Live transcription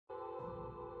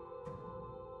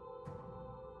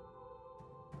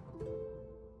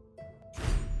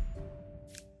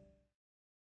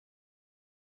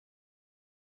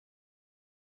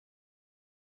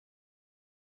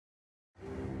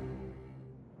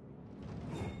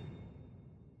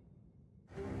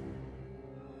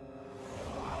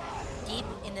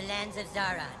hands of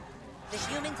Zaron. The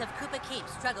humans of Koopa Keep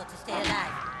struggle to stay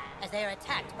alive, as they are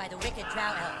attacked by the wicked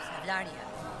drow elves of Larnia.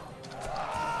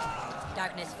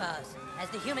 Darkness falls, as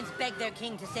the humans beg their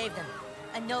king to save them,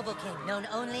 a noble king known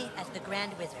only as the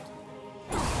Grand Wizard.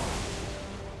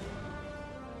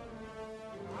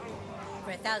 For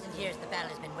 1,000 years, the battle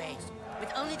has been waged,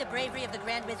 with only the bravery of the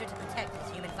Grand Wizard to protect his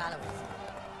human followers.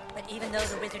 But even though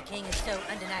the Wizard King is so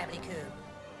undeniably cool,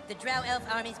 the drow elf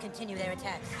armies continue their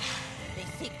attacks. They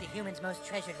seek the humans' most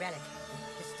treasured relic,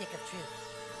 the Stick of Truth.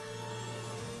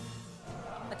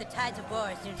 But the tides of war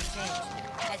are soon to change,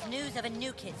 as news of a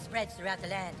new kid spreads throughout the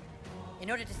land. In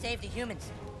order to save the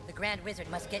humans, the Grand Wizard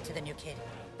must get to the new kid,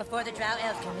 before the drow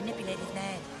elves can manipulate his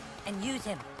mind, and use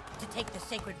him to take the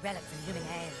sacred relic from human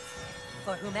hands.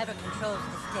 For whomever controls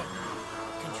the stick,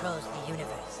 controls the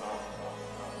universe.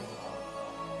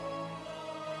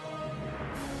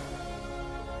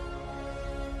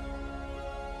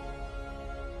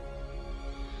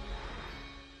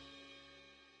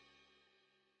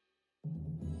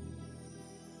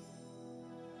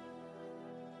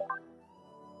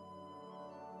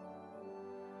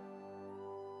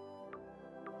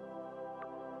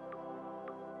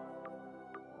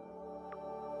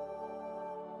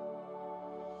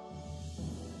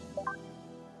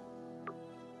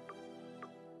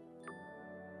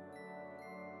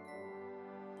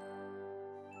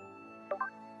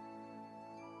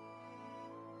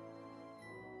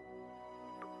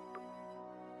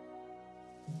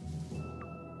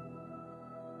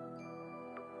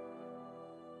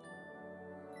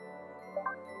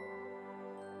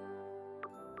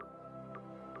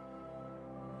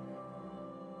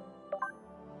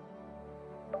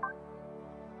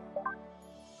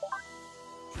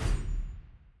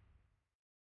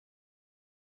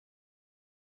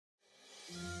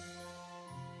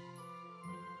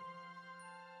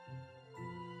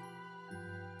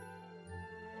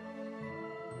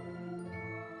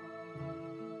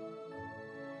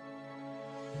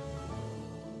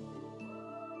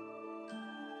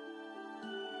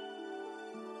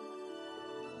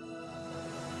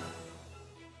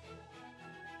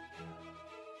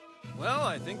 Well,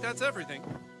 I think that's everything.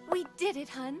 We did it,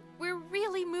 hun. We're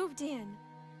really moved in.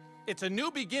 It's a new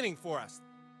beginning for us.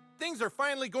 Things are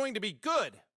finally going to be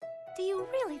good. Do you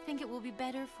really think it will be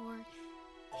better for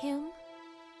him?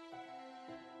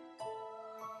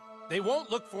 They won't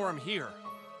look for him here.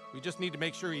 We just need to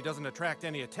make sure he doesn't attract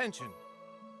any attention.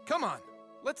 Come on,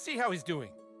 let's see how he's doing.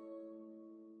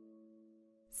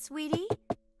 Sweetie?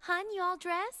 Hun, you all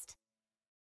dressed?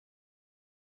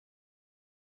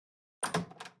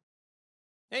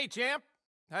 Hey, champ.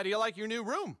 How do you like your new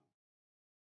room?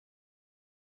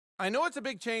 I know it's a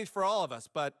big change for all of us,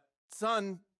 but,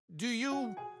 son, do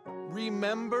you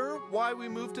remember why we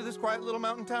moved to this quiet little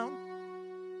mountain town?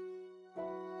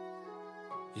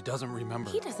 He doesn't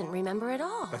remember. He doesn't remember at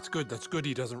all. That's good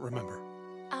he doesn't remember.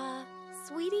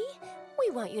 Sweetie,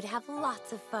 we want you to have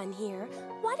lots of fun here.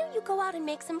 Why don't you go out and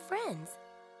make some friends?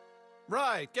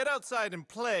 Right, get outside and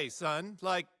play, son,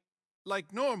 like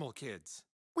normal kids.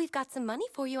 We've got some money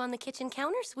for you on the kitchen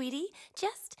counter, sweetie.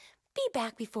 Just be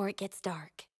back before it gets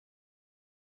dark.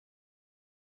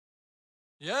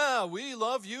 Yeah, we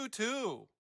love you too.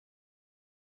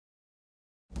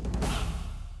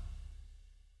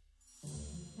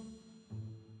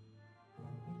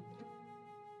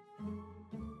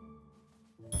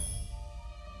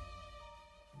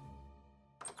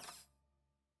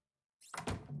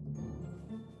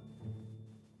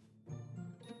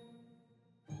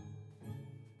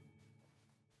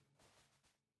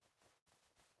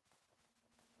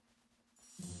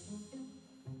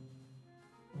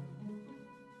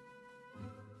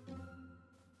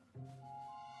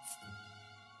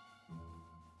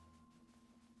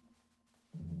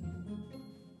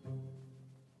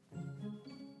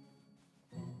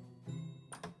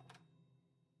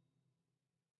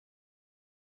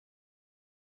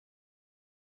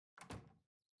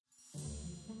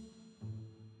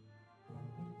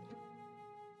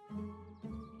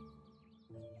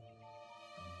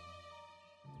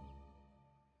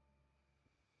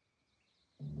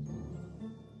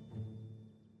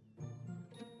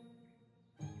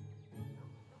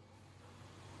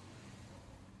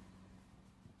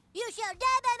 You shall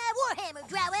die by my warhammer,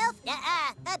 drow elf!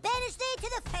 Banish thee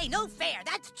to the... Hey, no fair!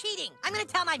 That's cheating! I'm gonna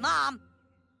tell my mom!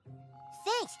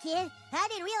 Thanks, kid. I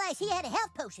didn't realize he had a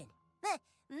health potion.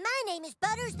 My name is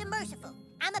Butters the Merciful.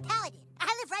 I'm a paladin. I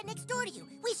live right next door to you.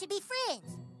 We should be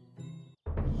friends.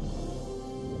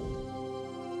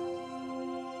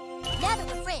 Now that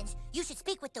we're friends, you should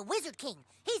speak with the Wizard King.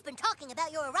 He's been talking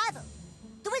about your arrival.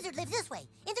 The wizard lives this way,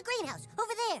 in the greenhouse,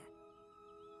 over there.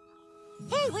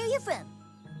 Hey, where are you from?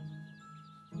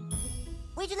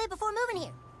 Where'd you live before moving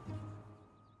here?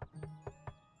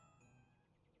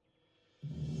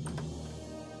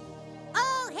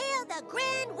 All hail the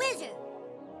Grand Wizard!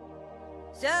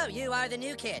 So, you are the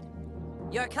new kid.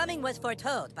 Your coming was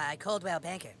foretold by Coldwell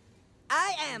Banker.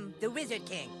 I am the Wizard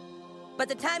King. But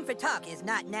the time for talk is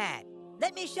not now.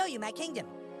 Let me show you my kingdom.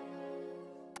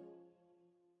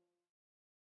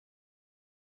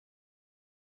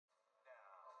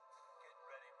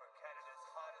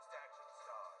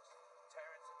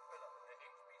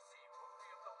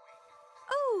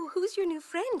 Oh, who's your new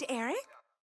friend, Eric?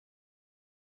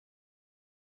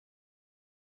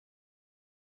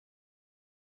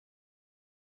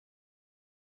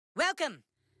 Welcome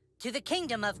to the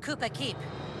kingdom of Koopa Keep.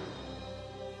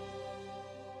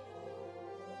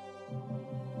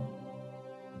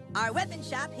 Our weapon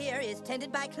shop here is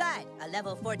tended by Clyde, a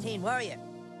level 14 warrior.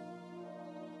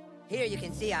 Here you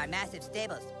can see our massive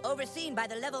stables, overseen by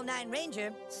the level 9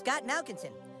 ranger, Scott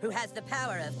Malkinson, who has the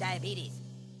power of diabetes.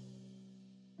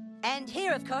 And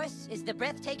here, of course, is the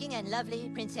breathtaking and lovely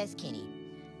Princess Kinney,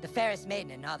 the fairest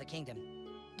maiden in all the kingdom.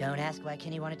 Don't ask why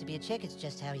Kinney wanted to be a chick, it's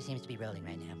just how he seems to be rolling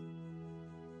right now.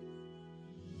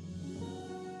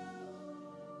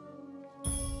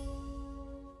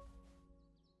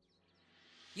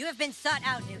 You have been sought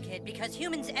out, new kid, because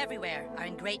humans everywhere are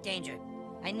in great danger.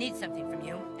 I need something from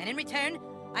you, and in return,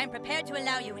 I am prepared to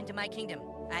allow you into my kingdom.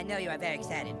 I know you are very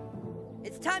excited.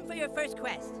 It's time for your first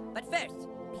quest, but first,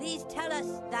 please tell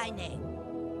us thy name.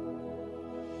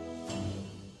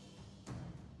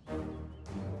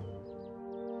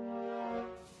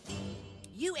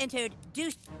 You entered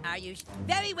douche... Are you...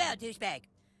 Very well, douchebag.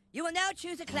 You will now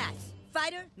choose a class.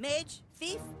 Fighter, mage,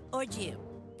 thief, or Jew.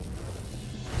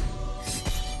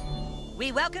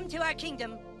 We welcome to our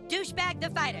kingdom, Douchebag the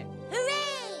Fighter.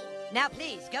 Hooray! Now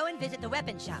please, go and visit the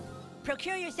weapon shop.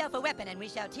 Procure yourself a weapon and we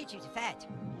shall teach you to fight.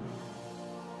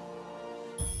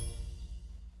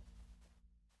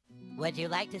 Would you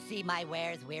like to see my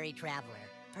wares, weary traveler?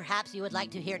 Perhaps you would like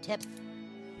to hear tips?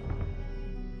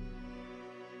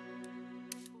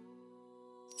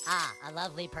 Ah, a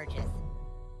lovely purchase.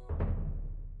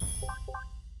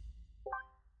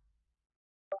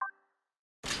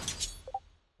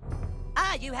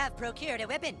 Ah, you have procured a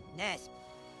weapon. Nice.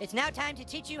 It's now time to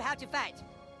teach you how to fight.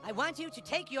 I want you to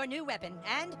take your new weapon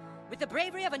and, with the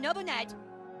bravery of a noble knight,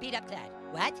 beat up Clyde.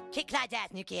 What? Kick Clyde's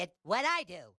ass, new kid. What'd I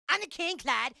do? I'm the king,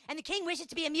 Clyde, and the king wishes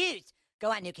to be amused.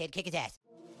 Go on, new kid, kick his ass.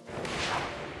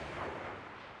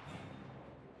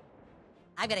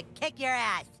 I'm gonna kick your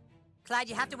ass. Clyde,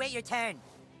 you have to wait your turn.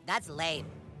 That's lame.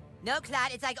 No,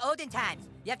 Clyde, it's like olden times.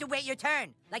 You have to wait your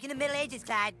turn, like in the Middle Ages,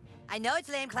 Clyde. I know it's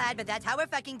lame, Clyde, but that's how we're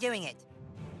fucking doing it.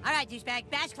 All right, douchebag,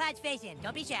 bash Clyde's face in.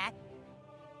 Don't be shy.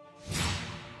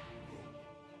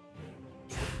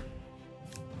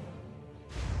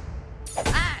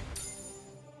 Ah!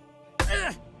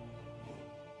 Ugh!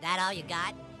 That all you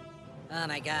got? Oh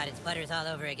my god, it's butters all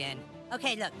over again.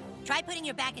 Okay, look, try putting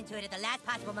your back into it at the last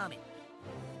possible moment.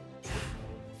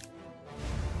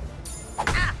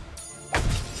 Ah!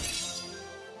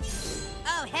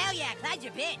 Oh, hell yeah, Clyde's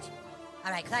your bitch.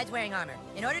 All right, Clyde's wearing armor.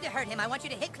 In order to hurt him, I want you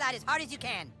to hit Clyde as hard as you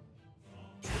can.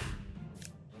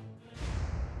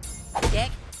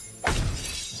 Dick.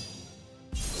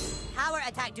 Power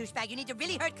attack, douchebag. You need to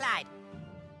really hurt Clyde.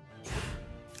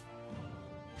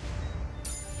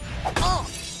 Oh!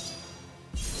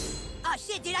 Oh,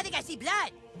 shit, dude, I think I see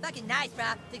blood. Fucking nice, bro.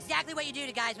 It's exactly what you do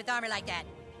to guys with armor like that.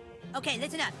 Okay,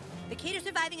 listen up. The key to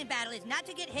surviving in battle is not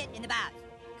to get hit in the bows.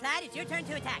 Clyde, it's your turn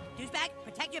to attack. Douchebag,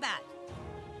 protect your bows.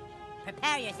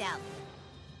 Prepare yourself.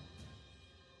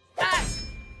 Ah!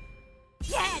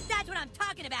 Yeah, that's what I'm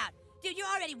talking about. Dude, you're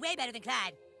already way better than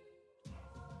Clyde.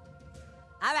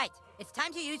 All right, it's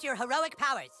time to use your heroic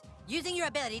powers. Using your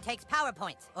ability takes power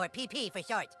points, or PP for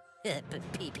short.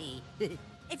 PP.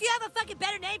 If you have a fucking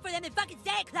better name for them, then fucking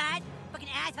say it, Clyde. Fucking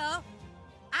asshole.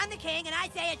 I'm the king, and I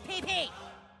say it's PP.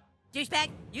 Douchebag,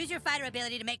 use your fighter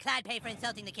ability to make Clyde pay for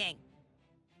insulting the king.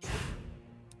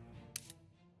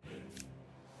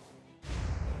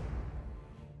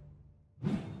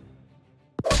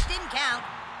 Didn't count.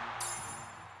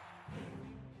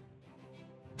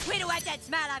 Way to wipe that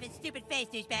smile off his stupid face,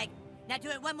 douchebag. Now do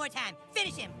it one more time.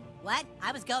 Finish him. What?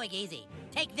 I was going easy.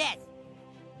 Take this.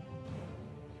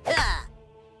 Ugh.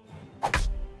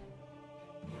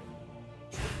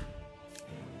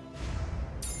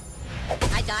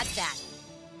 I dodged that.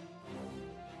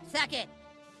 Suck it.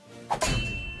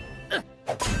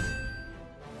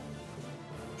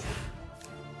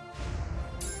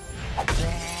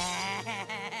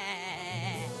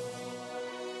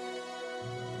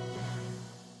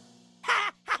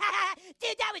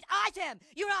 bam!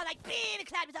 You were all like, beam! And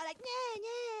Cloud was all like,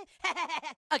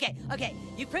 nah. Okay.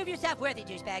 You prove yourself worthy,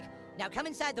 douchebag. Now come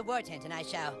inside the war tent and I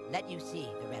shall let you see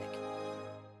the relic.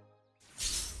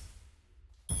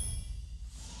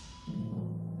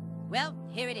 Well,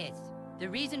 here it is. The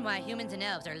reason why humans and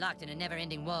elves are locked in a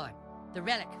never-ending war. The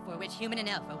relic for which human and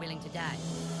elf are willing to die.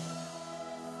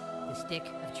 The Stick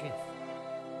of Truth.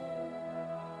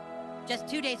 Just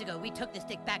 2 days ago, we took the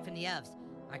stick back from the elves.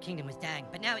 Our kingdom was dying,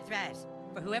 but now it thrives.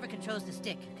 For whoever controls the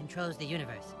stick controls the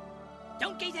universe.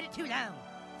 Don't gaze at it too long,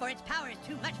 for its power is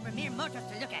too much for mere mortals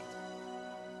to look at.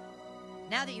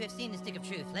 Now that you have seen the Stick of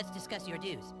Truth, let's discuss your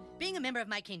dues. Being a member of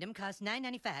my kingdom costs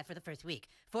 $9.95 for the first week,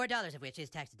 $4 of which is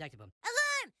tax deductible.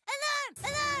 Alarm! Alarm!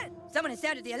 Alarm! Someone has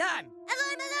sounded the alarm!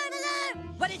 Alarm! Alarm!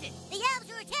 Alarm! What is it? The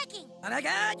elves are attacking! Oh my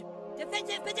god!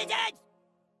 Defensive positions!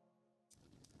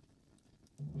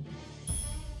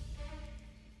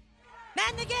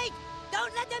 Man the gate!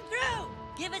 Don't let them through!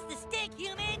 Give us the stick,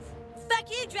 humans!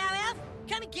 Fuck you, Drow Elf!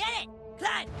 Come and get it!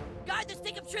 Clyde, guard the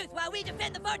Stick of Truth while we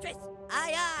defend the fortress!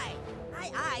 Aye, aye!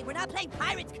 Aye, aye! We're not playing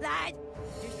pirates, Clyde!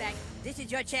 Douchebag, this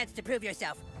is your chance to prove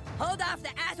yourself. Hold off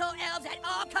the asshole elves at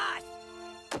all costs!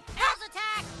 Elves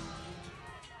attack!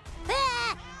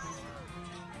 Ah!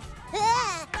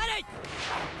 Ah! Butters!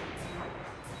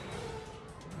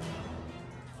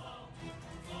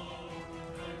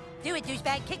 Do it,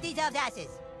 douchebag. Kick these elves'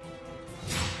 asses.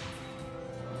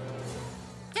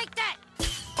 Take that!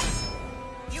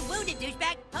 You're wounded,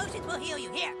 douchebag. Potions will heal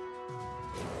you. Here.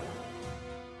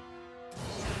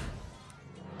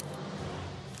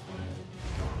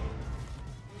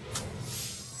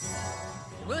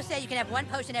 The rules say you can have 1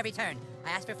 potion every turn.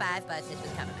 I asked for 5, but this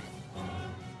was compromised.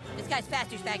 This guy's fast,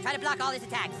 douchebag. Try to block all his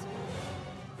attacks.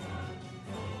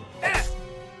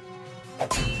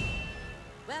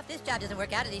 Well, if this job doesn't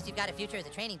work out, at least you've got a future as a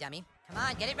training dummy. Come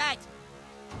on, get it right.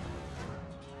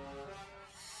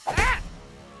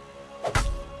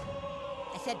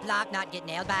 I said block, not get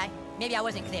nailed by. Maybe I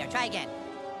wasn't clear. Try again.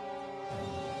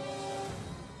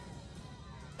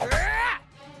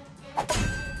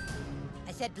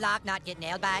 I said block, not get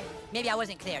nailed by. Maybe I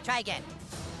wasn't clear. Try again.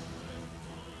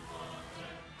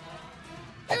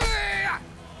 I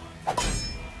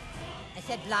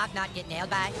said block, not get nailed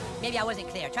by. Maybe I wasn't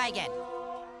clear. Try again.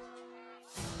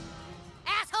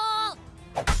 Asshole!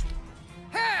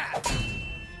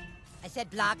 I said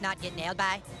block, not get nailed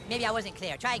by. Maybe I wasn't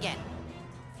clear. Try again.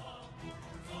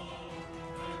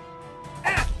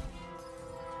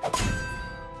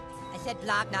 I said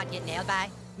block, not get nailed by.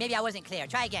 Maybe I wasn't clear.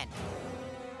 Try again.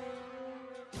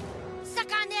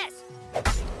 Suck on this!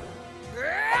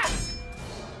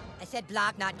 I said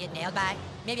block, not get nailed by.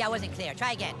 Maybe I wasn't clear.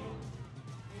 Try again.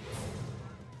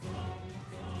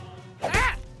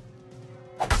 I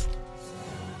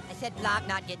said block,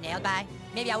 not get nailed by.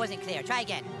 Maybe I wasn't clear. Try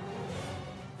again.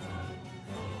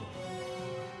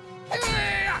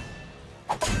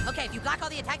 Okay, if you block all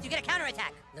the attacks, you get a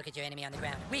counterattack. Look at your enemy on the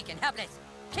ground. Weak and helpless.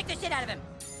 Kick the shit out of him.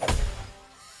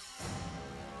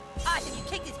 Awesome, you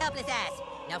kicked his helpless ass.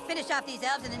 Now finish off these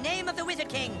elves in the name of the Wizard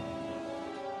King.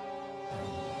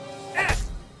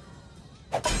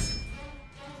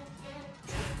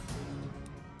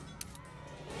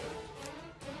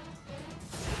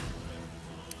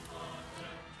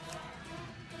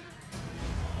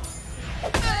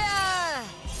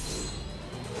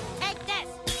 Take this!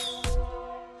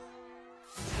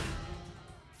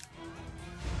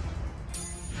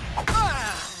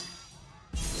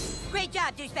 Great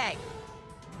job, douchebag.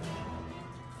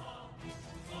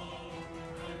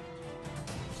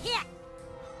 Here!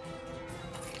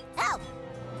 Help!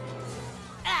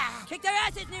 Kick their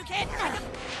asses, new kid.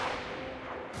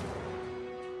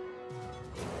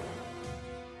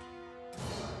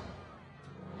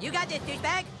 You got this,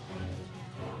 douchebag.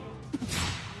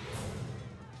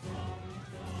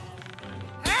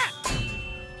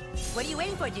 What are you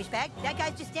waiting for, douchebag? That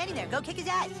guy's just standing there. Go kick his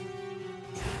ass.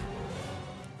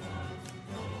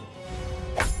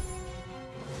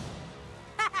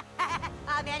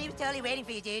 Oh man, he was totally waiting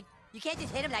for you, dude. You can't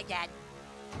just hit him like that.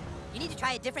 You need to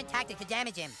try a different tactic to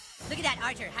damage him. Look at that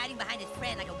archer hiding behind his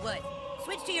friend like a wood.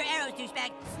 Switch to your arrows,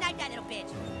 douchebag. Snipe that little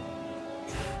bitch.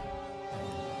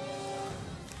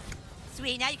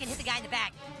 Sweet, now you can hit the guy in the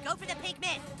back. Go for the pink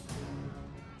miss.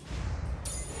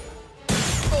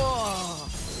 Oh.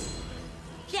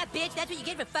 Yeah, bitch, that's what you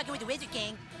get for fucking with the Wizard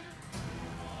King.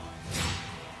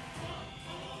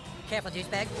 Careful,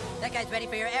 douchebag. That guy's ready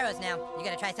for your arrows now. You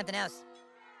gotta try something else.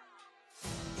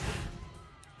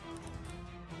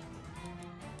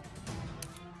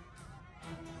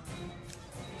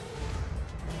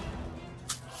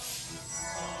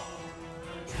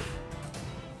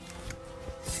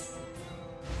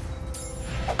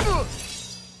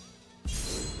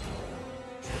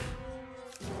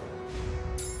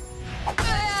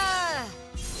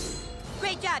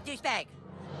 job, douchebag.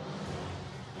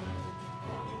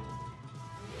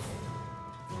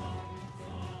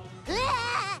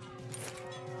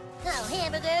 Oh,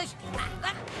 hamburgers.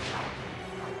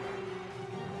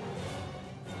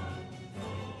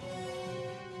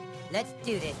 Let's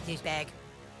do this, douchebag.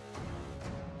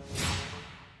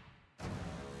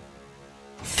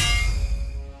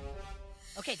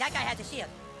 Okay, that guy has a shield.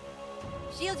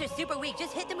 Shields are super weak.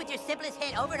 Just hit them with your simplest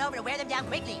hit over and over to wear them down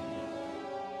quickly.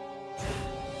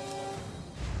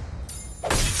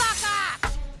 Fuck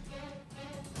off!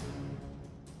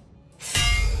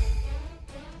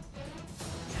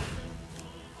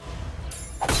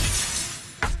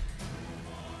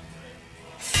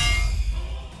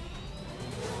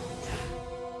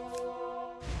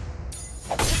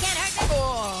 You can't hurt me!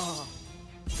 Oh.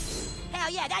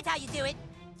 Hell yeah, that's how you do it!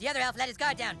 The other elf let his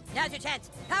guard down. Now's your chance.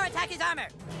 Power attack his armor.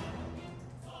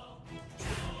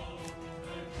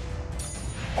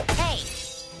 Hey!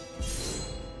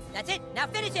 That's it. Now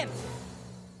finish him.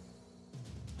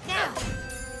 Now!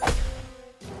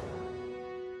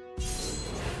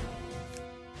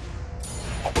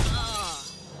 Oh.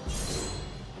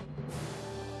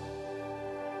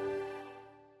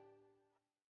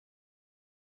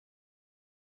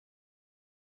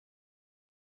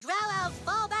 Drow elves,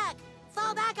 fall back!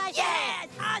 Fall back, I say! Yes!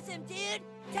 Awesome, dude!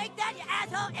 Take that, you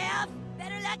asshole elf!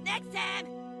 Better luck next time!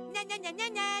 Na na na na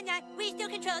na na! We still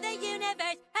control the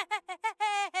universe!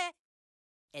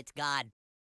 It's gone.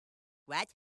 What?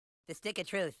 The stick of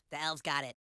truth. The elves got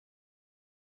it.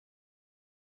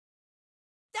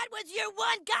 That was your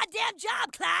one goddamn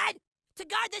job, Clyde! To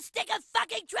guard the stick of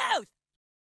fucking truth!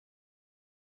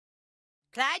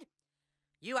 Clyde,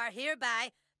 you are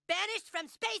hereby banished from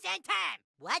space and time!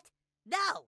 What?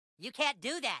 No! You can't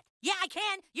do that. Yeah, I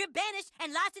can. You're banished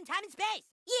and lost in time and space.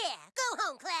 Yeah, go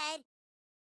home, Clyde.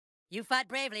 You fought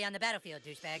bravely on the battlefield,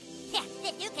 douchebag. Yeah,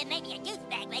 if you can make me a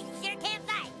douchebag, like you sure can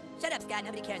fight. Shut up, Scott.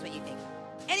 Nobody cares what you think.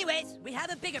 Anyways, we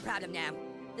have a bigger problem now.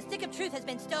 The Stick of Truth has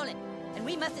been stolen, and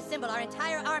we must assemble our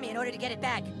entire army in order to get it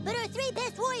back. But our 3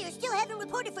 best warriors still haven't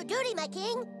reported for duty, my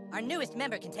king. Our newest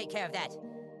member can take care of that.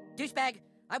 Douchebag,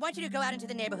 I want you to go out into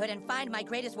the neighborhood and find my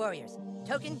greatest warriors,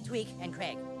 Token, Tweak, and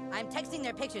Craig. I'm texting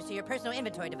their pictures to your personal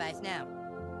inventory device now.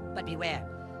 But beware.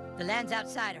 The lands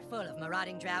outside are full of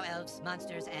marauding drow elves,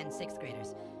 monsters, and 6th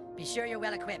graders. Be sure you're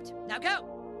well equipped. Now go!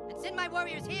 And send my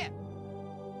warriors here!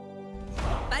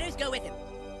 Fighters, go with him.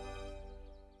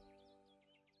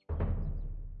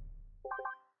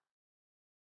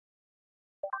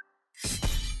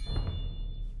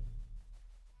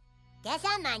 Guess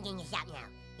I'm minding the shop now.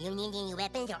 You need any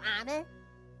weapons or armor?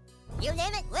 You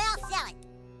name it, we'll sell it.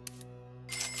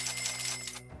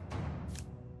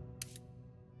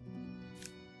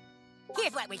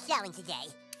 Here's what we're selling today.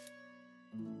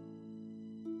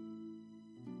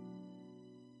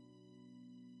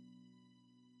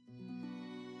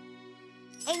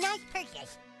 A nice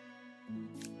purchase.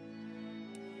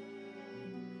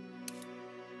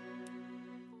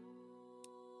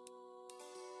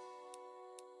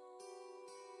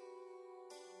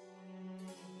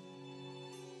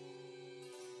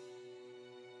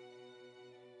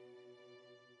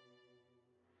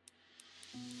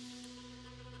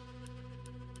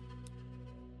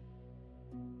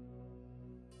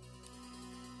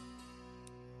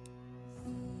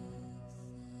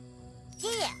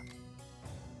 Yeah.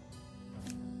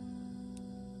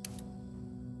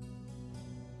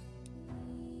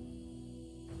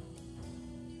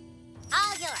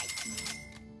 All yours.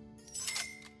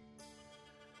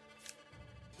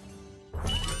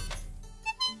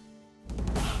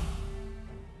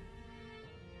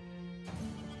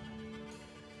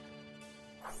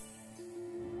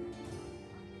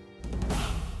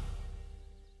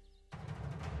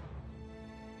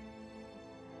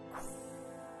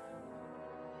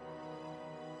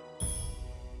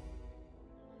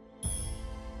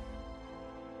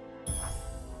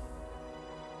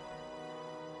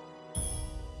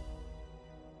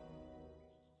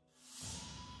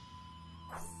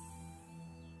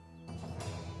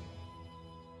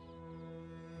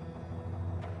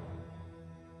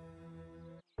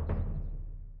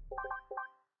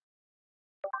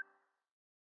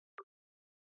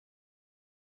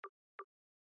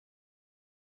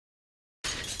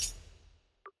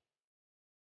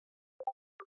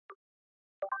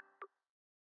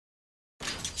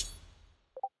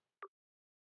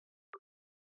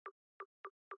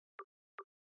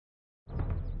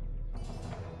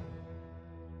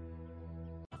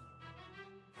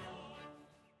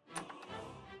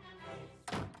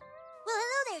 Well,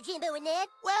 hello there, Jimbo and Ned.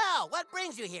 Well, what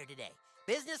brings you here today?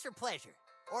 Business or pleasure?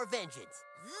 Or vengeance?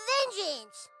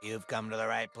 Vengeance! You've come to the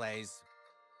right place.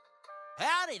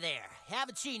 Howdy there.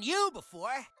 Haven't seen you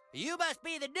before. You must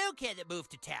be the new kid that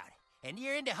moved to town. And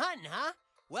you're into hunting, huh?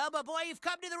 Well, my boy, you've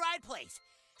come to the right place.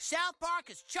 South Park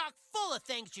is chock full of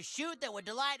things to shoot that would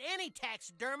delight any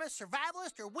taxidermist,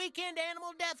 survivalist, or weekend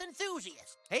animal death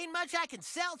enthusiast. Ain't much I can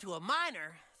sell to a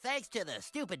minor, thanks to the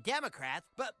stupid Democrats,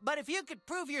 but if you could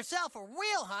prove yourself a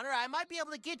real hunter, I might be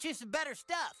able to get you some better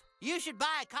stuff. You should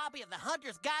buy a copy of The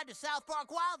Hunter's Guide to South Park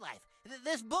Wildlife,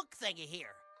 this book thingy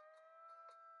here.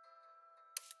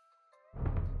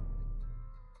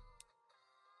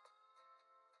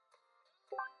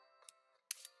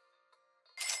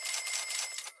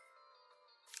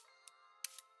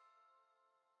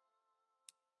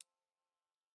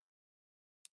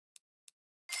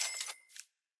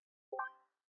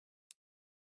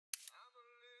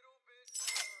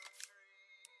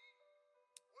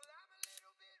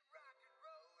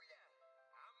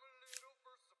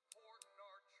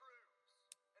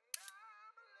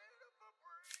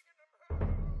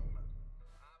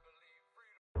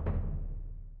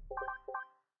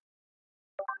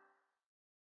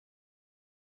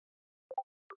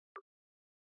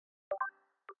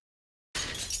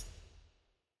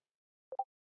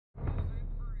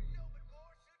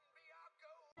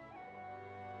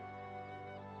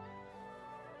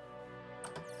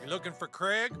 You looking for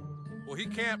Craig? Well, he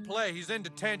can't play. He's in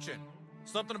detention.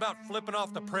 Something about flipping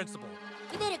off the principal.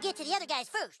 You better get to the other guys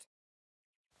first.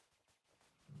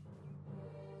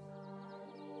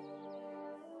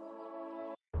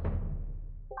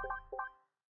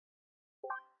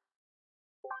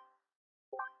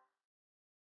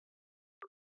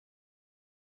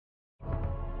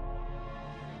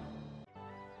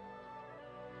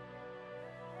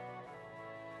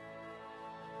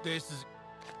 This is...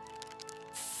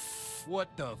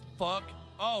 What the fuck?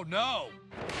 Oh, no!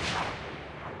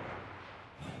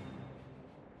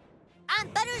 I'm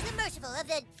Butters the Merciful of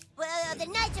the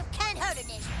Knights of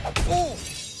Kind-Heartedness. Oh!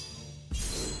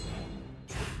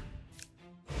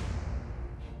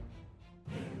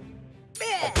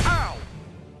 Ow!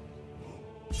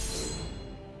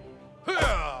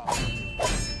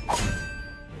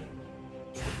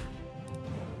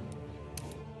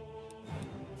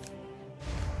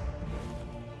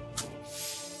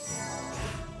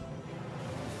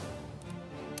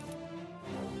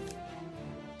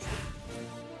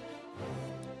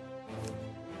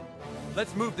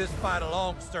 Let's move this fight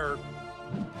along, sir.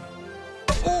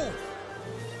 Oh!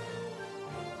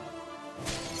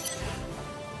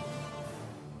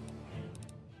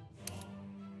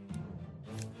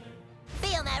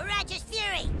 Feel my righteous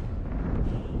fury!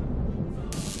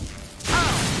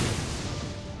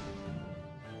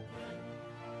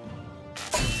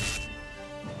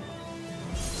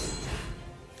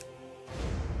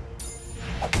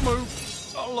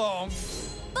 Move along.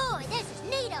 Boy, this is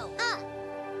neato, huh?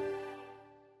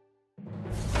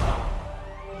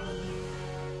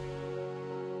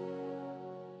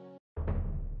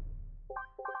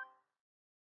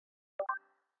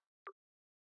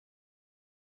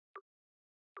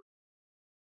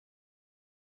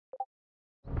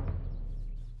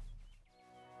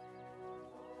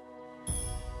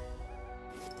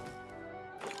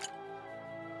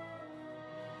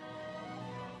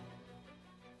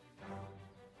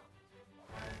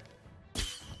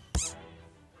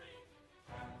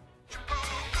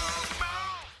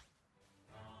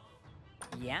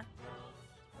 Yeah?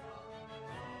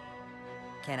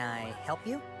 Can I help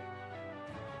you?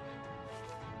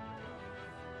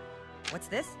 What's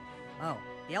this? Oh,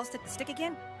 the elves took the stick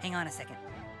again? Hang on a second.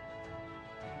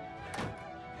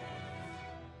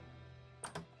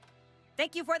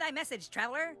 Thank you for thy message,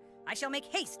 traveler. I shall make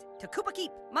haste to Koopa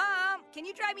Keep. Mom, can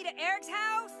you drive me to Eric's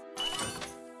house?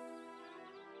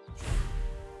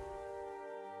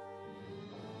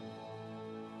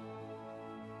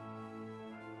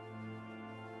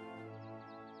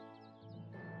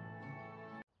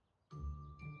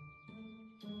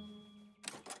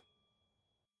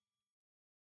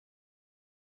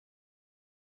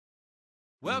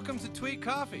 Welcome to Tweak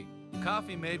Coffee.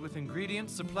 Coffee made with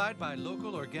ingredients supplied by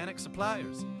local organic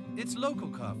suppliers. It's local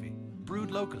coffee, brewed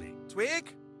locally.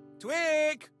 Tweak?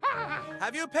 Tweak!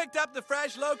 Have you picked up the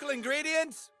fresh local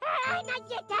ingredients? Not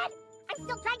yet, Dad. I'm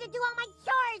still trying to do all my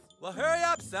chores. Well, hurry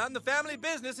up, son. The family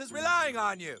business is relying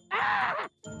on you.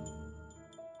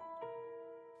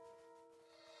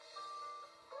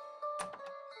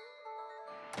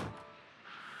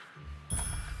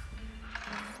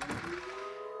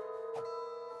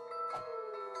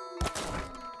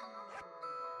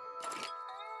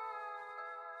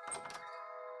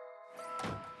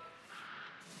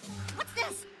 What's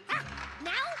this? Huh?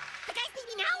 Now? The guys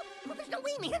need me now? Well, there's no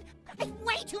way, man. There's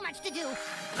way too much to do. do.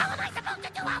 How am I supposed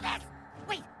to do all this?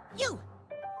 Wait, you!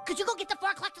 Could you go get the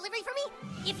 4 o'clock delivery for me?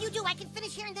 If you do, I can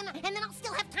finish here and then I'll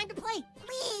still have time to play.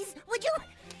 Please, would you?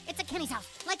 It's at Kenny's house,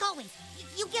 like always.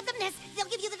 You give them this, they'll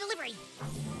give you the delivery.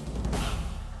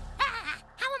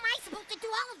 How am I supposed to do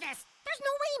all of this? There's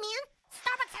no way, man.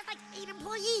 Starbucks has like 8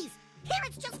 employees. Here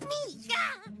it's just me.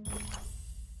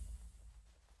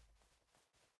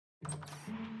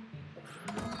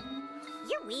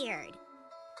 You're weird.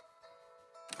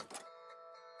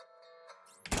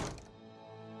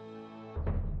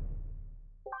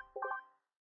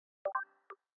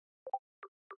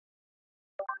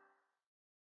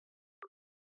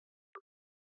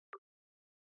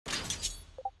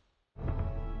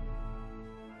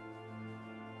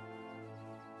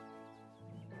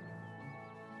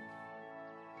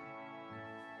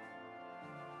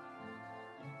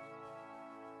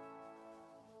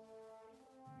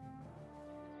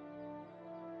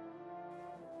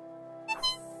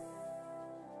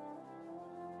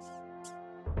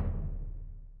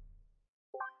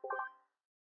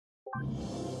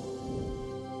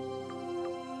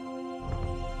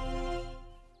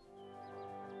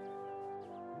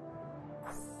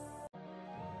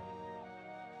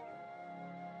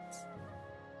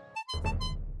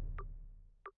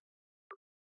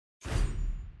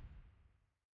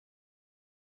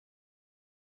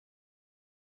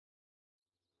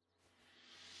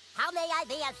 How may I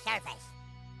be of service?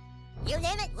 You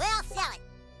name it, we'll sell it.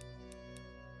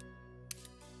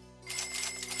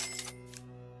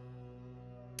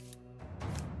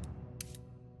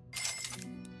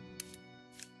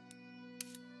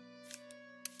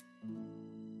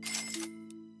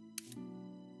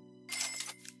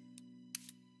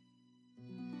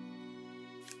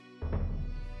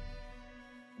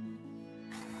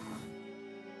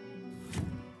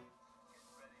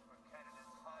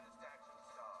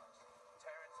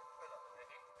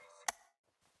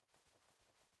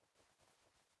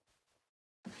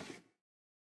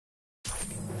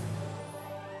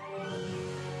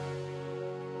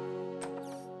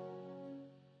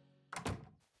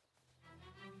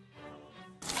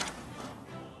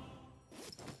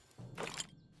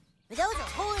 Those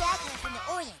are holy apples from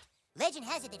the Orient. Legend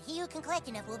has it that he who can collect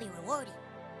enough will be rewarded.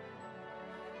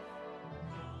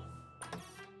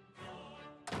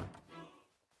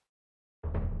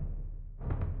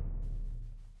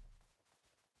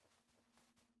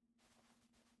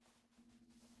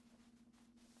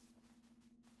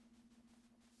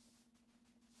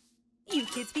 You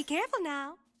kids be careful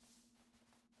now.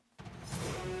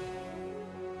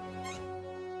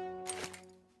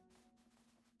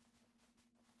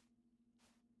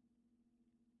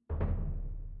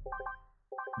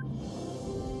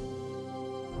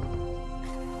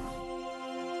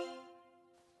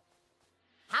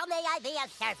 How may I be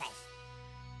of service?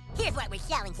 Here's what we're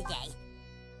selling today.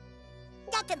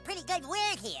 Got some pretty good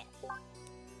word here.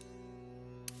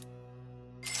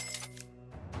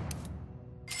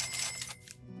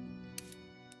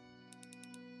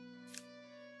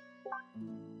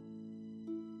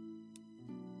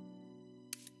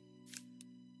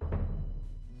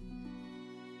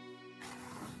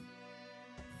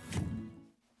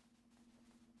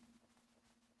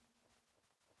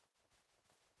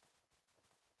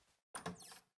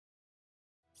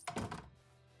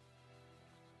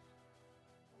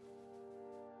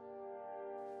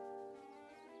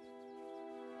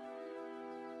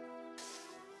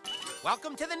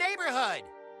 Welcome to the neighborhood.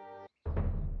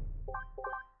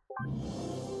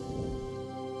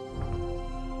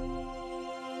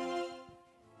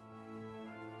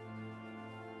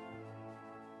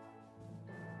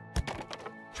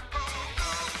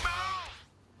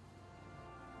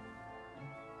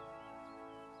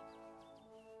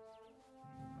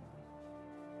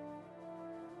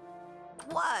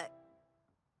 What?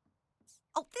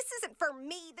 Oh, this isn't for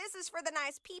me. This is for the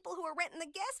nice people who are renting the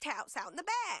guest house out in the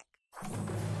back.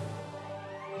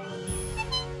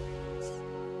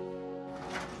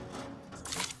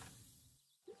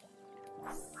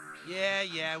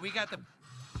 Yeah, we got the...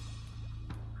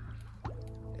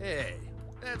 Hey,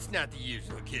 that's not the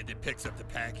usual kid that picks up the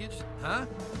package. Huh?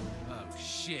 Oh,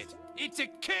 shit. It's a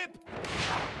Kip!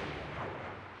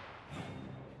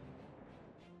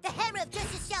 The hammer of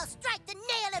justice shall strike the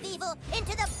nail of evil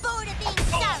into the board of being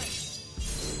sorry.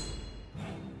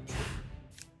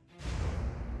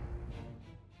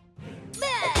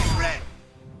 Red.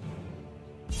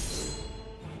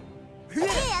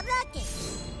 Hey, I'm lucky.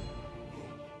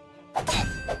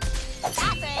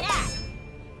 Time for it out.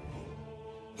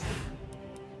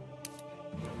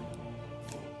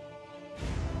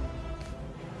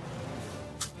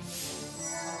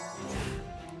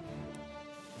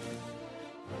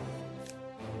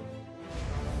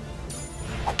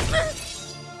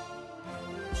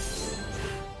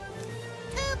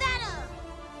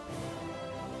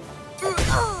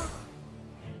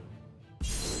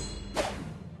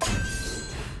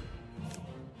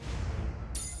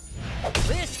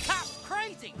 This cop's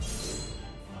crazy!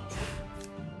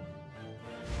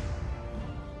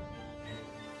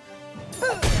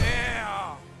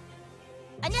 Yeah!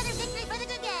 Another victory for the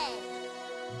good guys!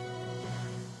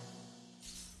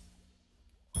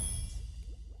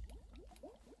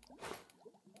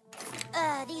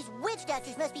 These witch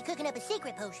doctors must be cooking up a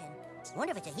secret potion.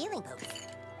 Wonder if it's a healing potion.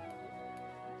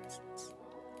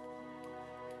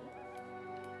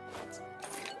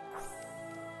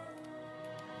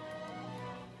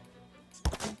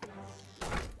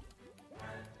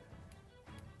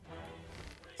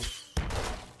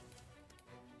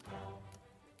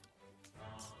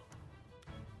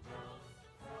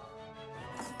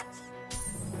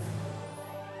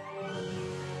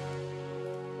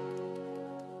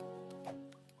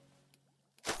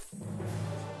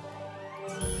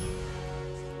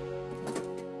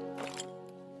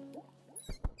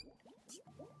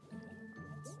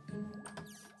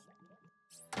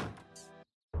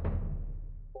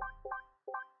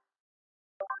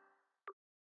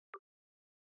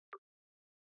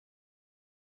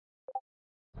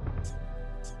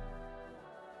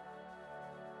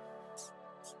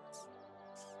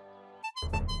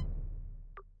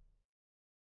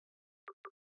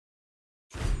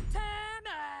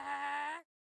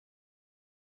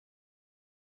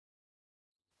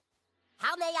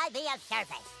 How may I be of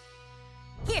service?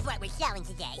 Here's what we're selling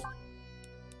today.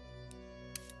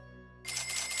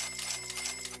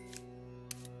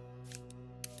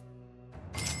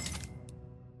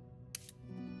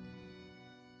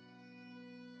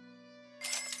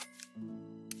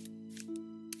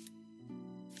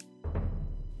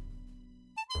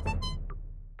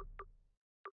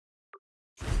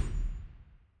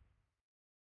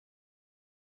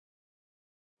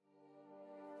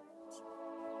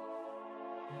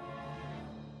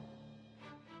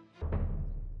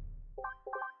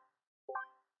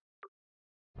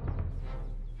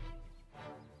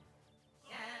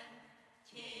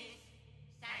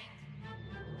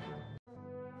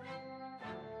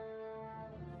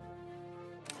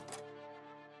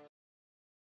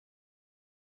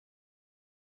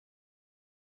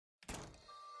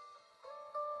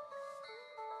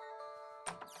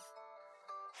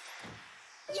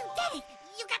 You did it!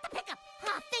 You got the pickup!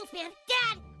 Oh, thanks, man.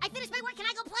 Dad, I finished my work. Can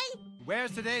I go play?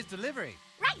 Where's today's delivery?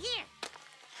 Right here!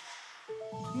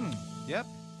 Yep,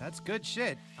 that's good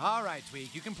shit. All right,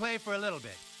 Tweak, you can play for a little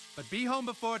bit. But be home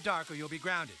before dark or you'll be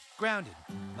grounded. Grounded,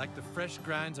 like the fresh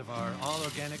grinds of our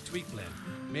all-organic Tweak blend,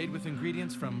 made with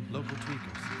ingredients from local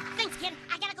tweakers. Thanks, kid.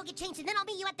 I gotta go get changed, and then I'll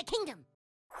meet you at the kingdom.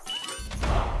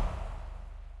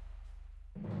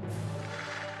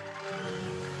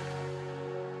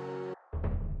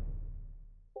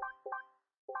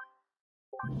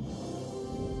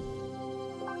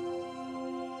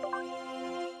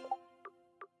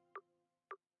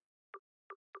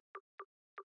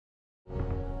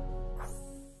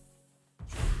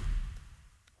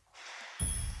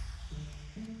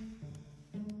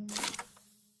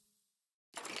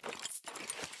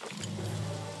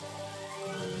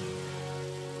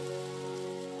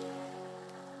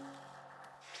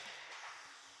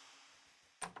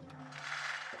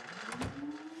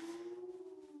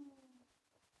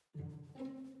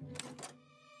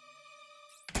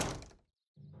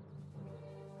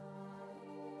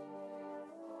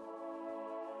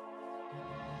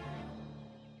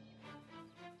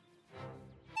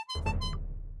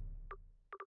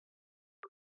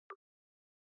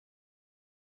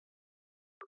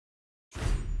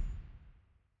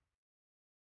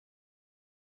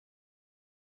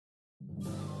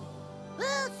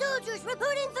 Well, soldiers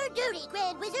reporting for duty,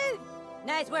 Grand Wizard.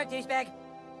 Nice work, douchebag.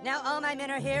 Now all my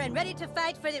men are here and ready to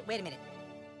fight for the... Wait a minute.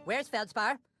 Where's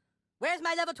Feldspar? Where's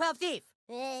my level 12 thief?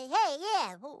 Hey,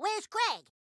 yeah, where's Craig?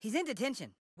 He's in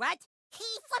detention. What? He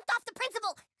flipped off the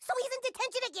principal, so he's in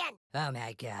detention again. Oh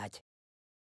my god.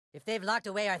 If they've locked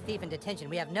away our thief in detention,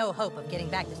 we have no hope of getting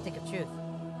back the Stick of Truth.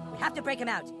 We have to break him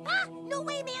out. Ah, no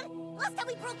way, man. Last time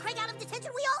we broke Craig out of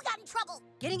detention, we all got in trouble.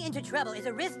 Getting into trouble is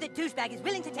a risk that douchebag is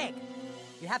willing to take.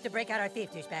 You have to break out our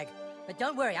thief, douchebag. But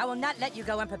don't worry, I will not let you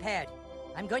go unprepared.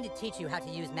 I'm going to teach you how to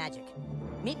use magic.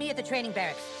 Meet me at the training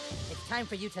barracks. It's time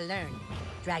for you to learn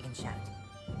Dragon Shout.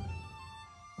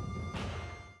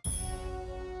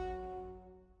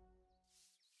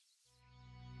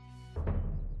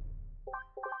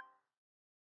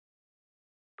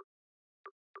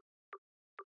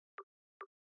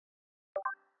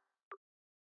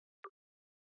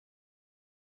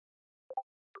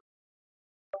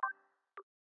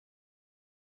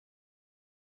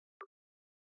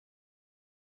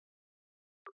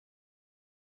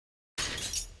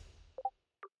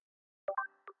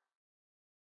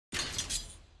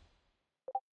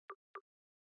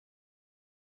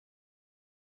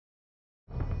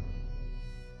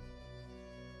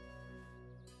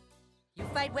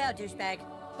 fight well, douchebag.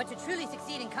 But to truly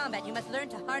succeed in combat, you must learn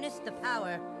to harness the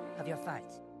power of your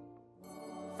farts.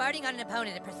 Farting on an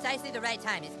opponent at precisely the right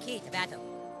time is key to battle.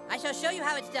 I shall show you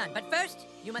how it's done, but first,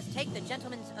 you must take the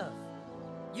gentleman's oath.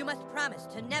 You must promise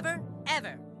to never,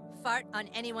 ever fart on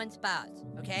anyone's balls,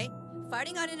 okay?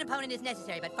 Farting on an opponent is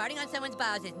necessary, but farting on someone's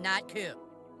balls is not cool.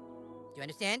 Do you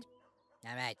understand?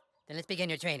 All right, then let's begin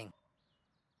your training.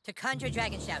 To conjure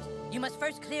dragon shouts, you must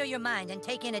first clear your mind and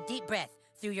take in a deep breath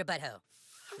through your butthole.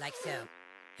 Like so.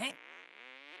 Huh?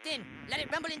 Then, let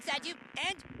it rumble inside you,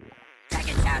 and...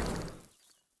 dragon shout!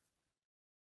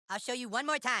 I'll show you one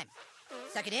more time.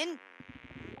 Suck it in.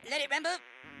 Let it rumble.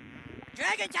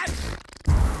 Dragon shout!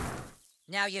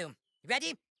 Now you.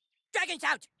 Ready? Dragon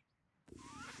shout!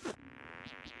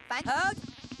 Fine. Hold.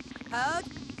 Hold.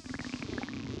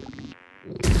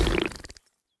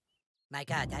 My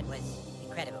God, that was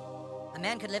incredible. A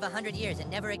man could live 100 years and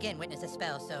never again witness a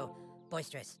spell so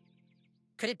boisterous.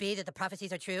 Could it be that the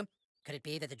prophecies are true? Could it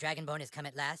be that the Dragonborn has come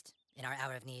at last, in our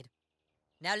hour of need?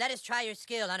 Now let us try your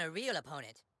skill on a real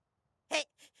opponent.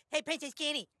 Hey, Princess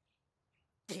Kenny.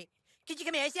 Could you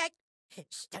come here a sec?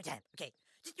 Shh, don't tell him. Okay,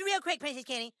 just real quick, Princess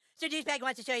Kenny. Sir Douchebag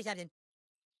wants to show you something.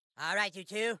 All right, you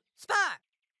two. Spar!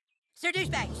 Sir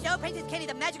Douchebag, show Princess Kenny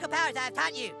the magical powers I have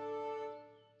taught you.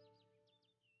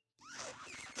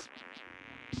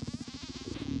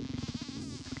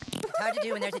 It's hard to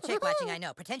do when there's a chick watching, I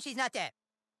know. Pretend she's not there.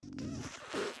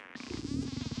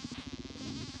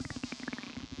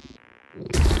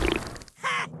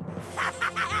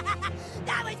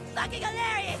 That was fucking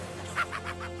hilarious!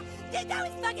 That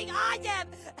was fucking awesome!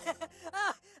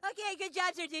 Oh, okay, good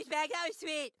job, Sir Douchebag. That was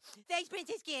sweet. Thanks,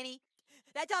 Princess Kenny.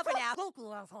 That's all for now.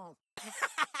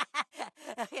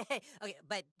 Okay,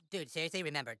 but dude, seriously,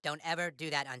 remember, don't ever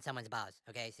do that on someone's balls,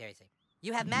 okay? Seriously.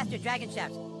 You have mastered dragon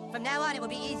shouts. From now on, it will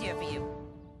be easier for you.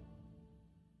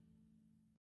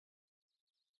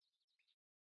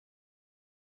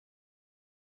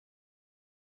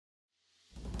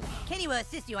 Kenny will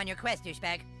assist you on your quest,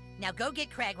 douchebag. Now go get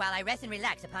Craig while I rest and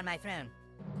relax upon my throne.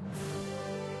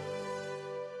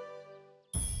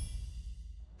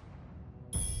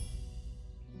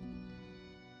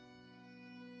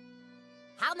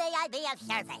 How may I be of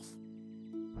service?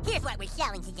 Here's what we're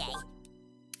selling today.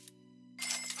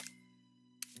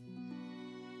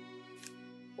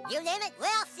 You name it,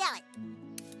 we'll sell it.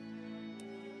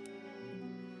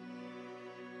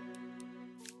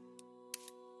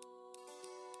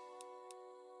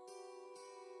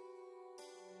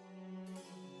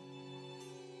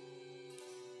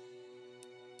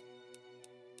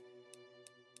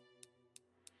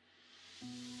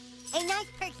 A nice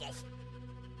purchase.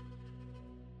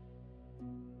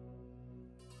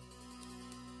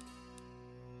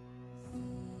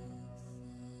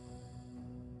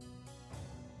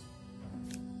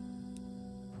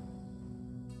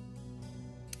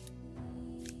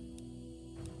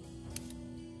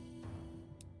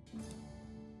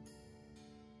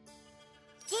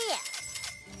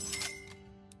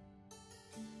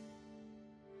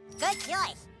 Good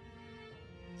choice.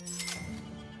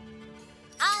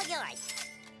 All yours.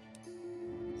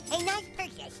 A nice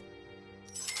purchase.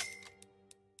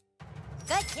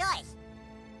 Good choice.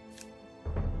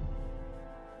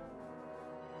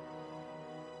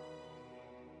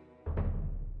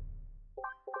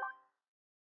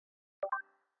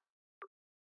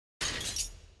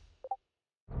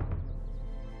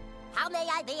 How may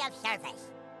I be of service?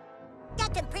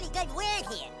 Got some pretty good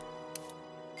wares here.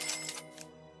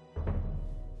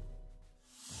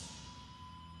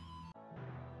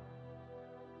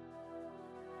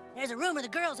 There's a rumor the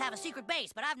girls have a secret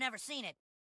base, but I've never seen it.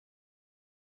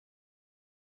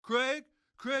 Craig,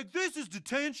 this is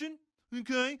detention,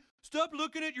 okay? Stop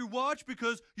looking at your watch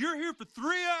because you're here for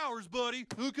 3 hours, buddy,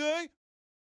 okay?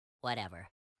 Whatever.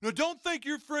 Now don't think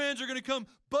your friends are gonna come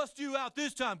bust you out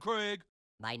this time, Craig.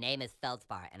 My name is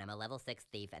Feldspar, and I'm a level 6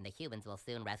 thief, and the humans will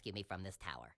soon rescue me from this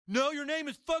tower. No, your name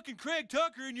is fucking Craig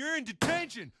Tucker, and you're in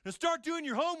detention. Now start doing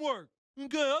your homework.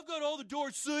 Okay, I've got all the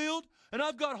doors sealed, and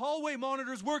I've got hallway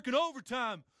monitors working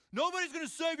overtime. Nobody's gonna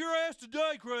save your ass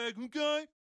today, Craig, okay?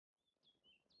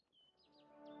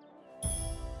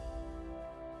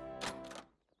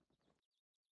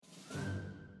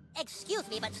 Excuse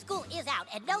me, but school is out,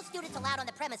 and no students allowed on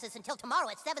the premises until tomorrow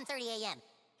at 7:30 a.m.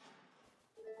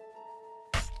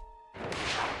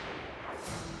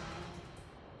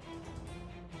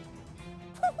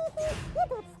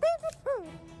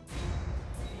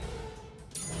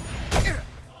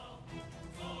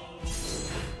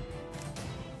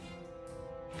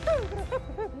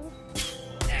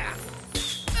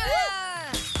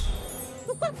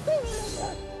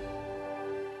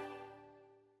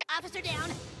 Officer down.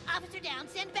 down.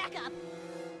 Send backup.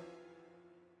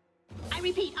 I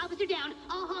repeat, officer down.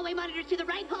 All hallway monitors to the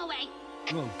right hallway.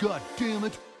 Oh, God damn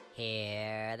it.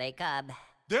 Here they come.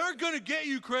 They're gonna get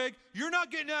you, Craig. You're not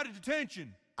getting out of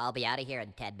detention. I'll be out of here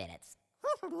in 10 minutes.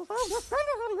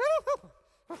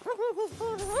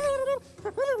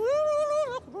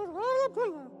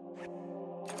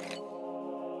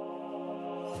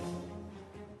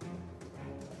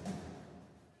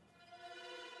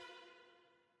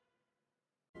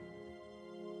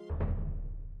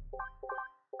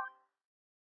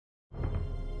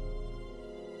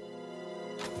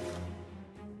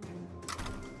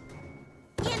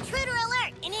 Intruder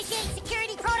alert! Initiate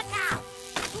security protocol!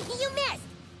 You missed!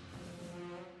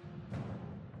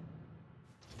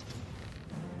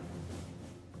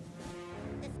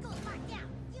 The school's locked down.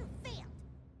 You failed.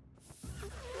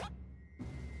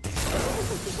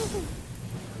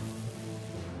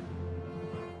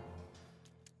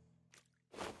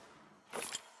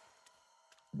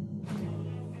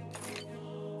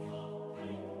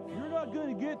 You're not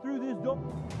gonna get through this door.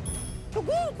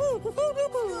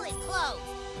 School is closed.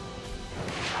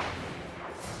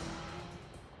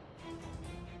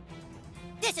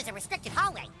 This is a restricted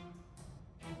hallway.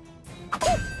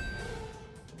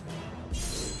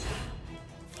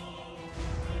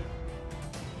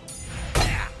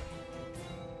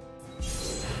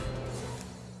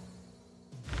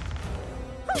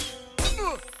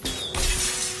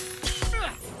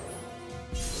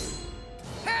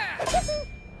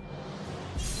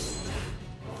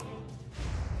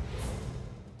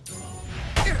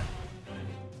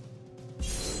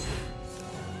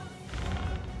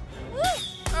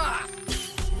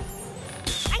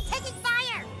 I'm taking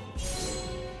fire!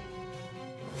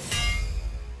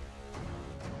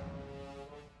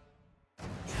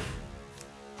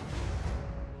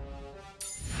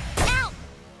 Help!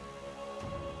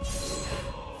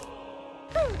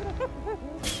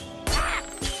 Ah!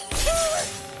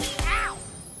 Ow!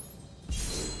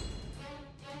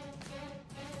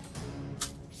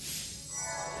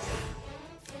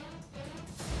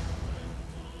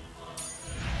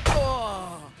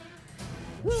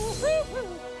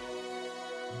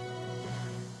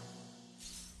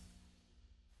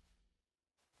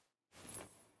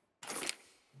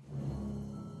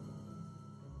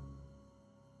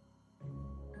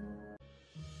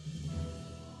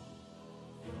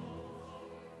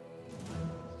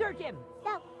 Search him!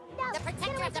 No, no. The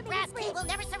protector of the brass key will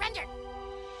never surrender.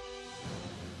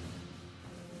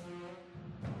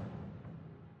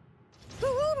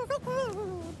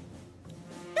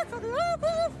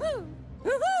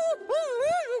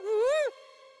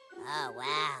 Oh,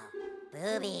 wow.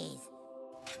 Boobies.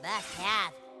 Must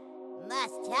have.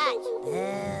 Must touch.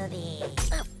 Boobies.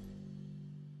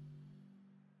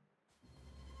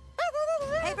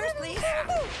 Papers, please.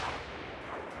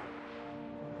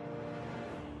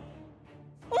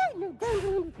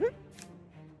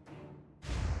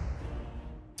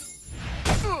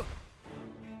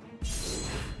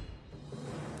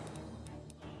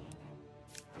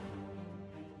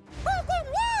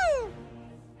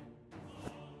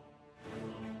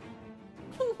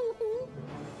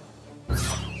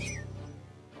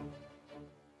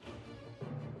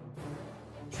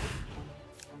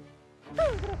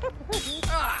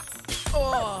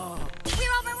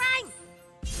 We're overrun!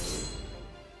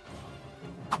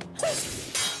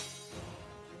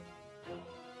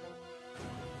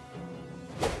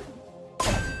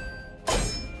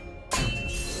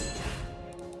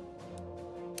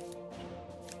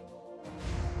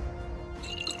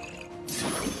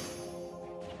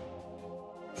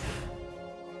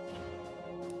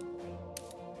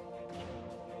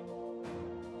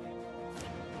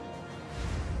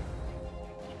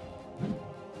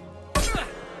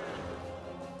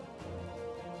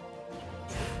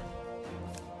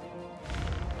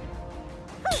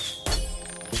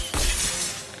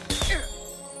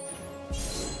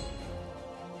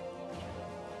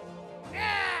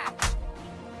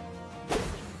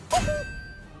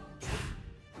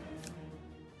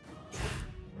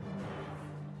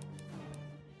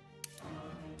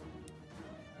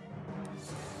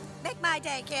 Make my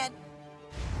day, kid.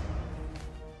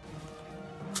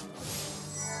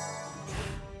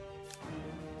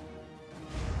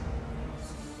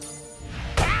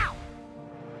 Ow!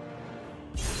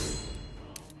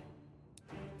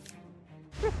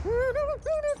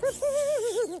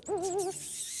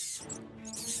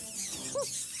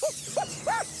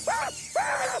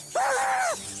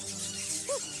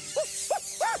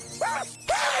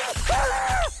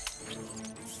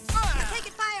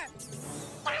 Taking fire!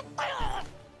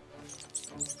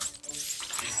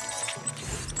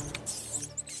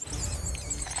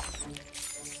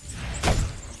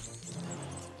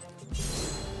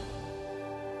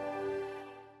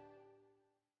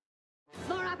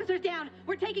 officers down.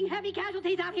 We're taking heavy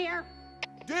casualties out here.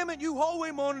 Damn it, you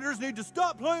hallway monitors need to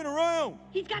stop playing around.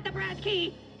 He's got the brass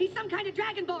key. He's some kind of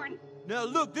dragonborn. Now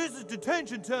look, this is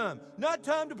detention time, not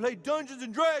time to play Dungeons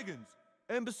and Dragons.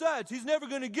 And besides, he's never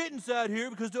gonna get inside here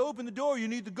because to open the door you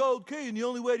need the gold key, and the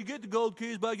only way to get the gold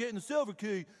key is by getting the silver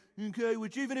key. Okay,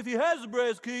 which even if he has the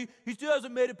brass key, he still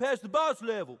hasn't made it past the boss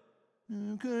level.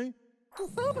 Okay?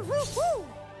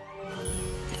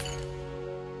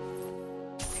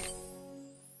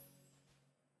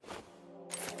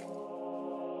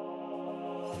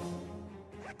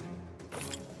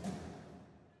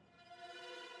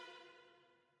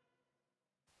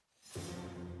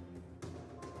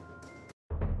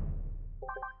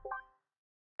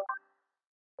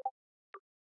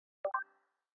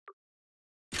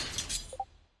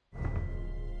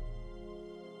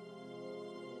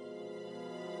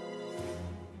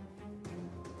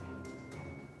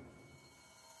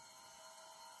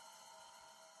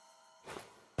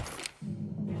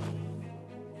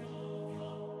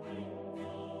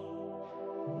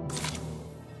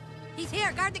 He's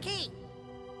here! Guard the key!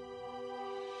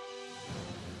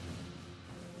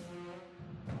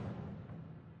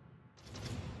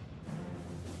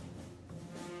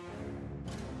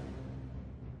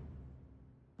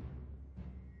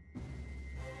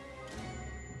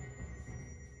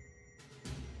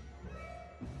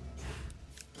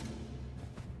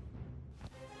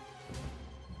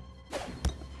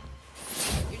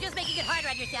 You're just making it harder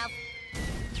on yourself.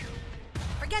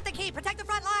 Forget the key! Protect the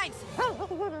front lines!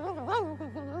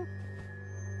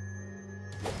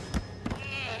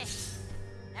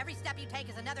 Every step you take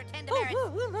is another 10 demerits.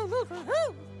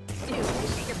 Dude,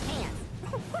 shit your pants.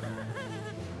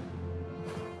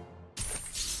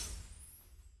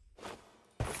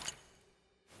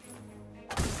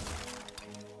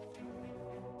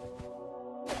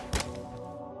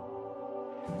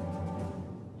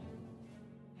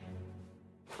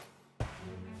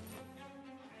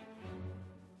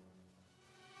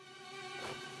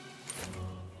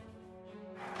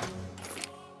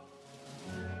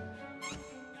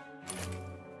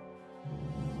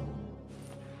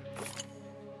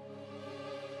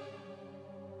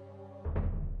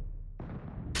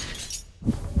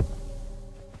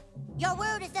 Your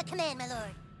word is the command, my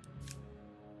lord.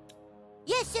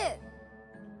 Yes, sir.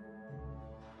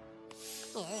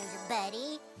 Here's your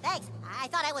buddy. Thanks. I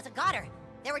thought I was a goner.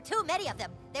 There were too many of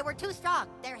them. They were too strong.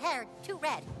 Their hair too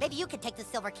red. Maybe you can take the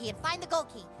silver key and find the gold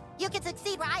key. You can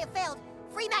succeed where I have failed.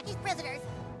 Free Mackey's prisoners.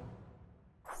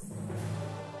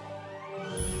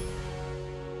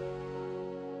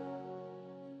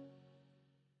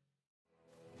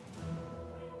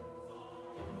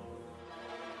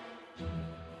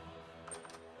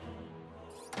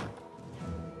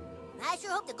 I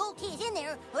sure hope the gold key is in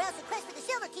there, or else the quest for the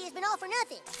silver key has been all for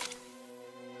nothing.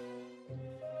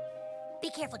 Be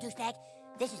careful, douchebag.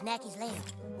 This is Mackey's lair.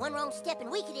 One wrong step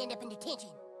and we could end up in detention.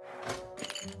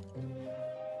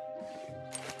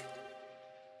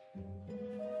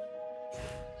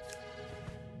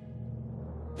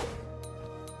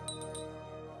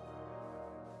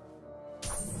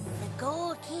 The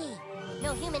gold key.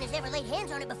 No human has ever laid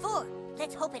hands on it before.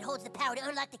 Let's hope it holds the power to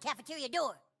unlock the cafeteria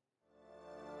door.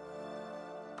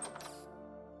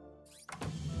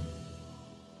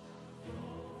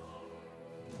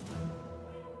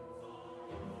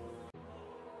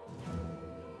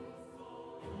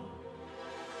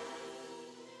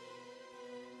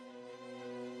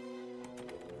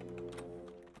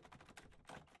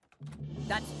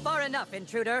 That's far enough,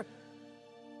 intruder.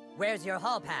 Where's your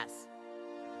hall pass?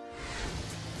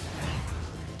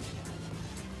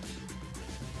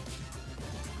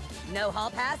 No hall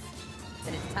pass?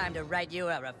 Then it's time to write you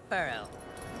a referral.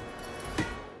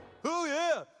 Oh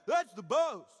yeah, that's the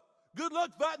boss. Good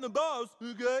luck fighting the boss,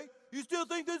 okay? You still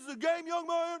think this is a game, young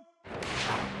man?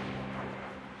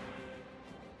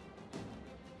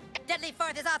 Deadly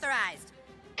Fourth is authorized.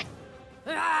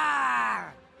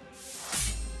 Rawr!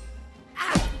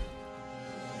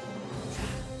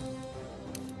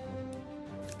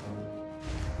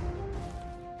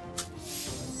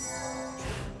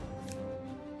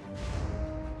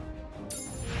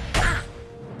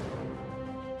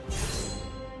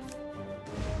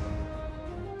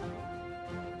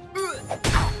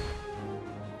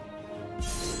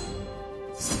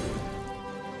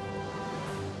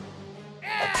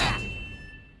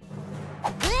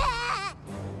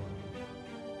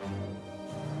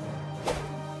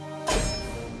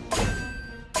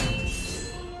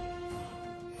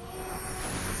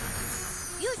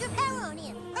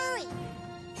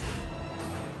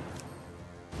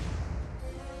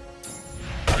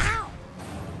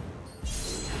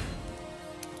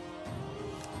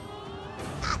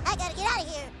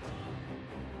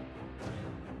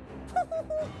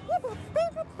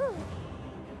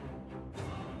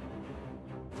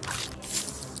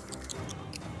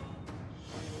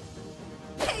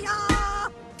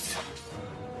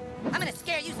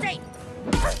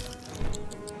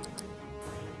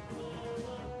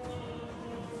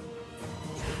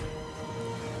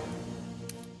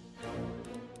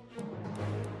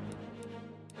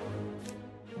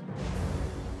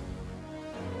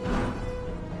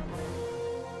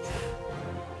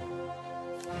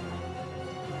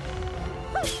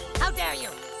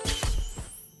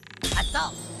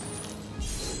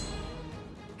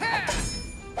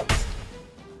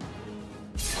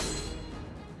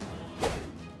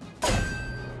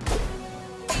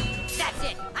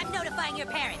 your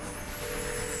parents.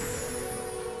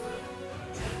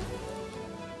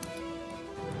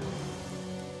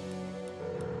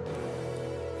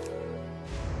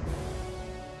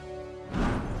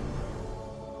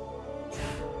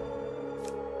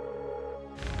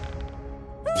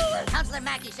 Counselor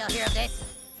Mackey shall hear of this.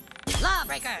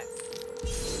 Lawbreaker!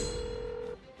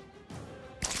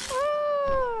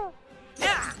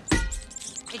 Ah!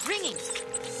 It's ringing!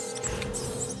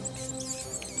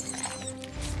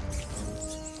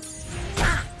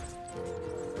 Ah!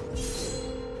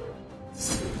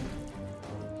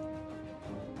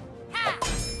 Ha!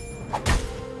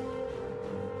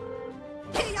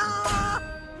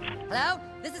 Hello?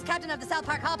 This is Captain of the South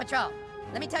Park Hall Patrol.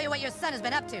 Let me tell you what your son has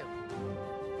been up to.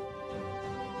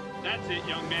 That's it,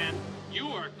 young man. You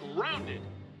are grounded.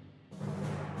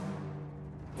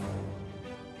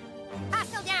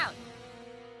 Hostile down!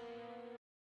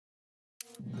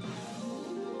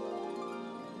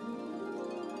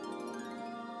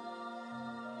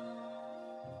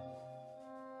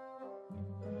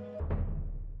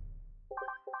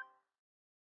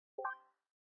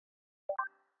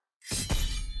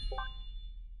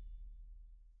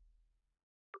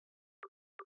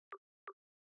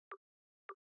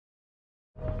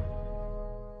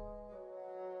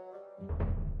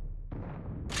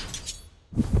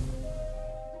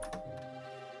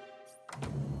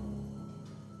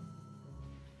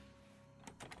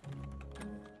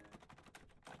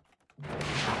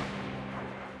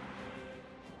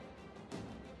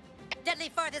 Deadly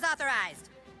Fourth is authorized.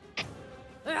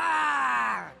 Rawr!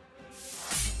 Ah!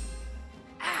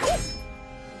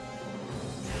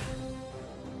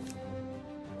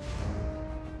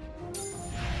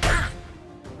 Ah!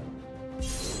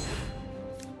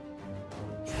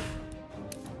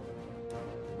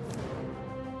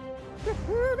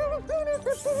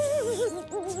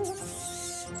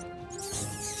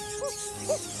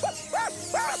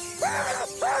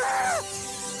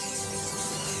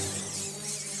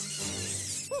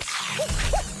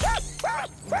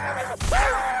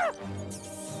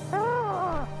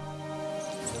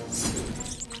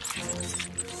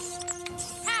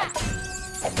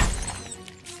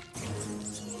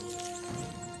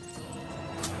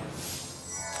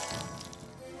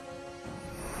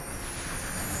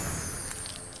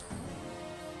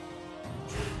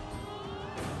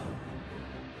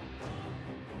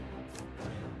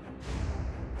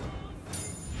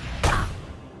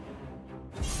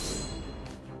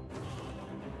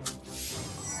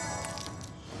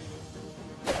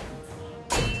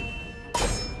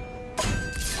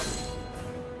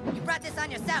 You brought this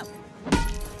on yourself.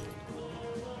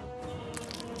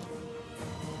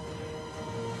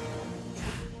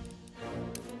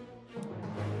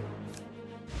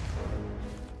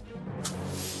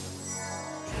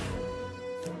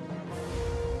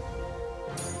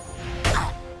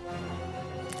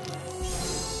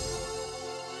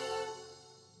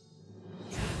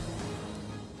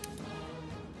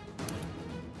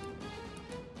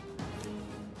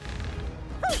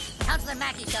 Counselor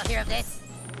Mackey shall hear of this.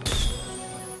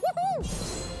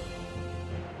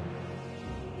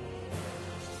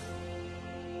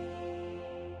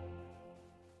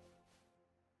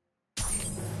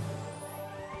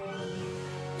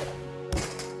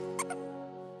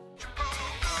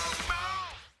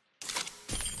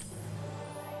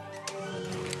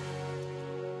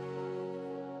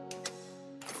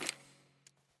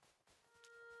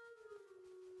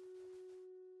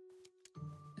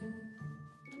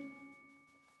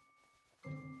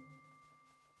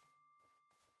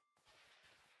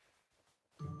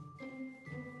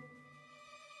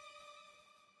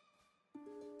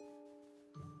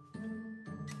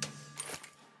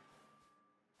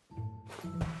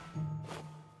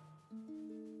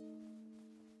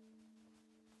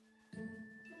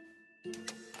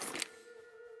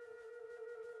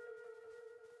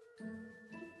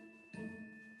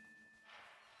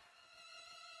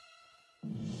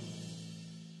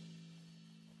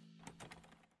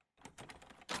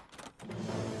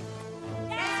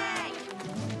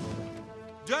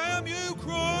 Damn you,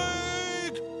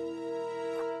 Craig!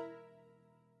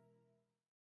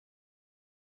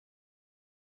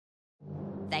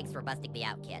 Thanks for busting me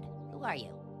out, kid. Who are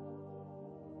you?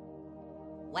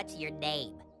 What's your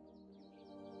name?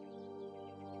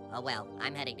 Oh well,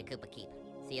 I'm heading to Koopa Keep.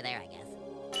 See you there, I guess.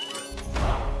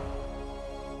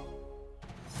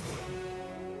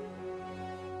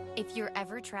 If you're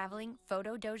ever traveling,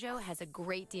 Photo Dojo has a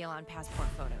great deal on passport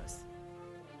photos.